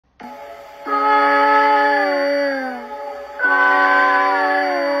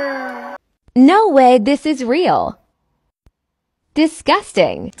No way this is real.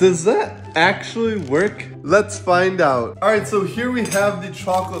 Disgusting. Does that actually work? Let's find out. All right, so here we have the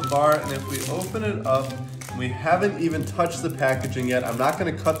chocolate bar, and if we open it up, we haven't even touched the packaging yet. I'm not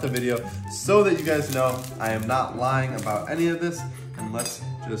gonna cut the video so that you guys know I am not lying about any of this. And let's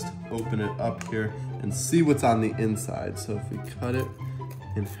just open it up here and see what's on the inside. So if we cut it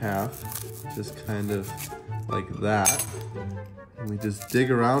in half, just kind of like that, and we just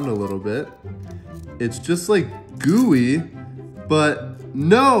dig around a little bit, it's just like gooey, but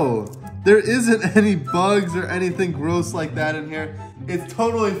no, there isn't any bugs or anything gross like that in here. It's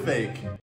totally fake.